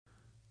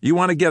You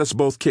want to get us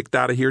both kicked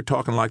out of here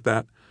talking like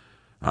that?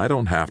 I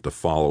don't have to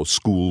follow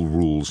school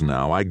rules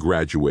now. I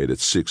graduated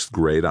 6th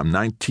grade. I'm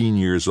 19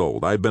 years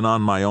old. I've been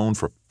on my own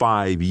for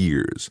 5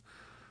 years.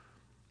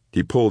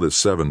 He pulled his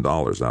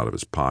 $7 out of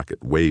his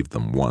pocket, waved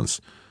them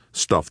once,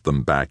 stuffed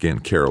them back in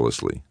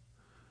carelessly.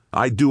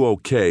 I do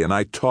okay, and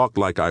I talk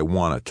like I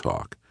want to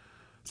talk.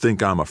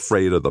 Think I'm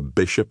afraid of the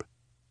bishop?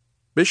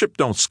 Bishop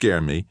don't scare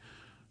me.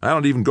 I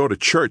don't even go to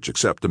church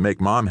except to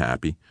make Mom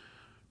happy.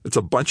 It's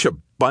a bunch of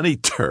bunny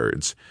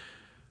turds.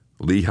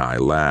 Lehi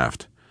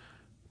laughed,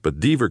 but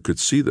Deaver could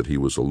see that he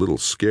was a little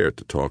scared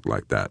to talk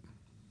like that.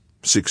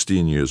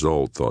 16 years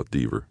old, thought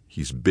Deaver.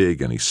 He's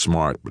big and he's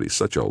smart, but he's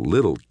such a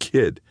little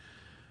kid.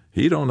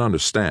 He don't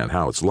understand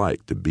how it's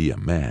like to be a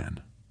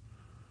man.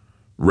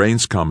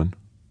 Rain's coming.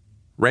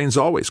 Rain's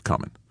always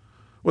coming.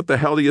 What the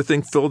hell do you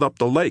think filled up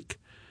the lake?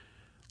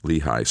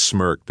 Lehi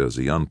smirked as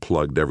he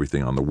unplugged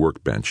everything on the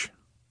workbench.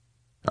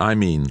 I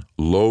mean,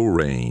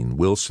 Lorraine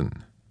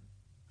Wilson.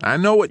 I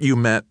know what you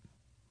meant.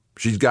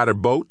 She's got her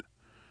boat.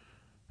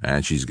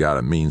 And she's got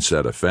a mean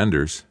set of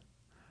fenders.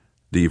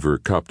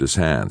 Deaver cupped his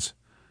hands.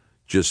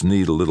 Just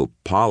need a little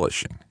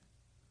polishing.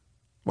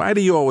 Why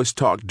do you always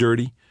talk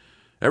dirty?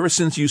 Ever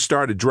since you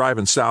started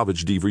driving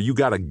Salvage, Deaver, you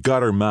got a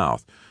gutter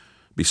mouth.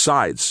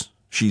 Besides,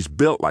 she's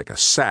built like a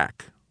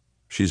sack.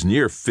 She's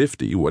near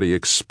 50. What do you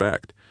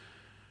expect?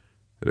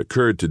 It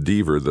occurred to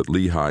Deaver that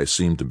Lehi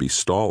seemed to be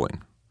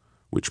stalling,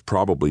 which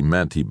probably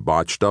meant he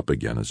botched up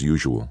again as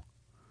usual.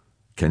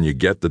 Can you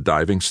get the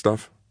diving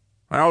stuff?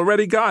 I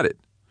already got it.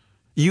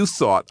 You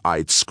thought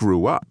I'd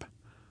screw up.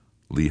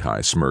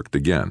 Lehi smirked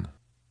again.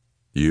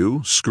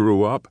 You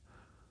screw up?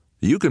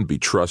 You can be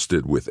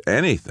trusted with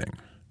anything.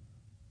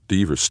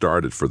 Deaver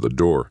started for the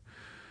door.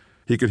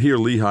 He could hear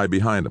Lehi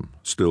behind him,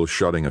 still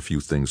shutting a few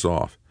things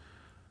off.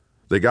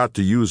 They got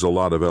to use a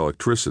lot of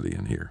electricity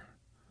in here.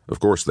 Of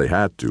course they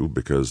had to,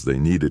 because they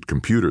needed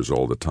computers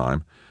all the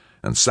time,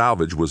 and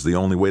Salvage was the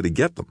only way to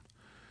get them.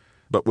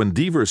 But when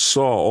Deaver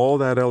saw all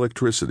that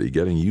electricity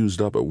getting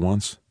used up at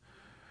once,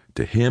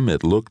 to him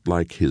it looked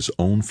like his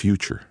own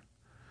future.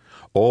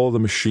 All the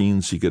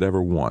machines he could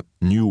ever want,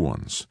 new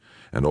ones,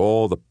 and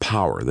all the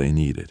power they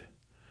needed.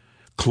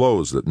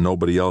 Clothes that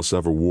nobody else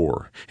ever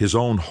wore, his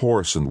own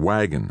horse and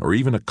wagon, or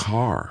even a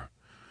car.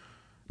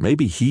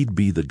 Maybe he'd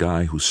be the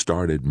guy who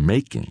started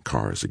making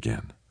cars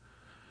again.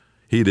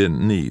 He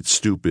didn't need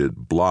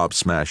stupid,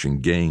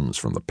 blob-smashing games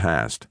from the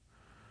past.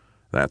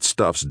 That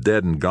stuff's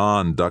dead and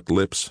gone, duck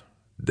lips.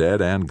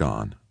 Dead and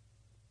gone.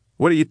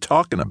 What are you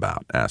talking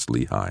about? Asked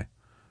Lehi.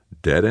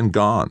 Dead and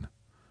gone.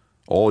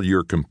 All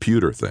your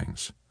computer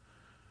things.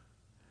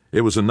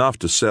 It was enough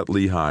to set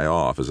Lehi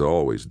off, as it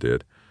always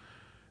did.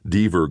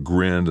 Deaver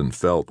grinned and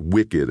felt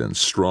wicked and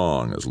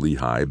strong as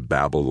Lehi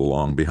babbled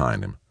along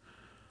behind him.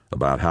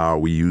 About how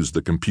we used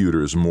the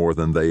computers more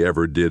than they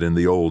ever did in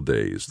the old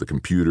days. The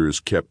computers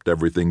kept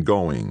everything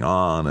going,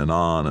 on and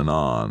on and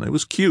on. It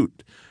was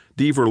cute.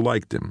 Deaver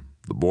liked him.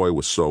 The boy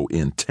was so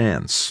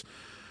intense,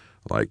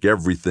 like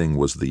everything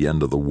was the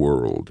end of the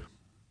world.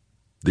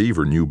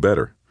 Deaver knew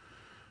better.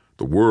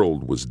 The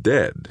world was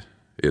dead.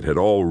 It had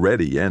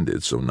already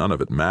ended, so none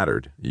of it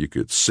mattered. You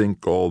could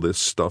sink all this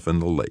stuff in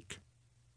the lake.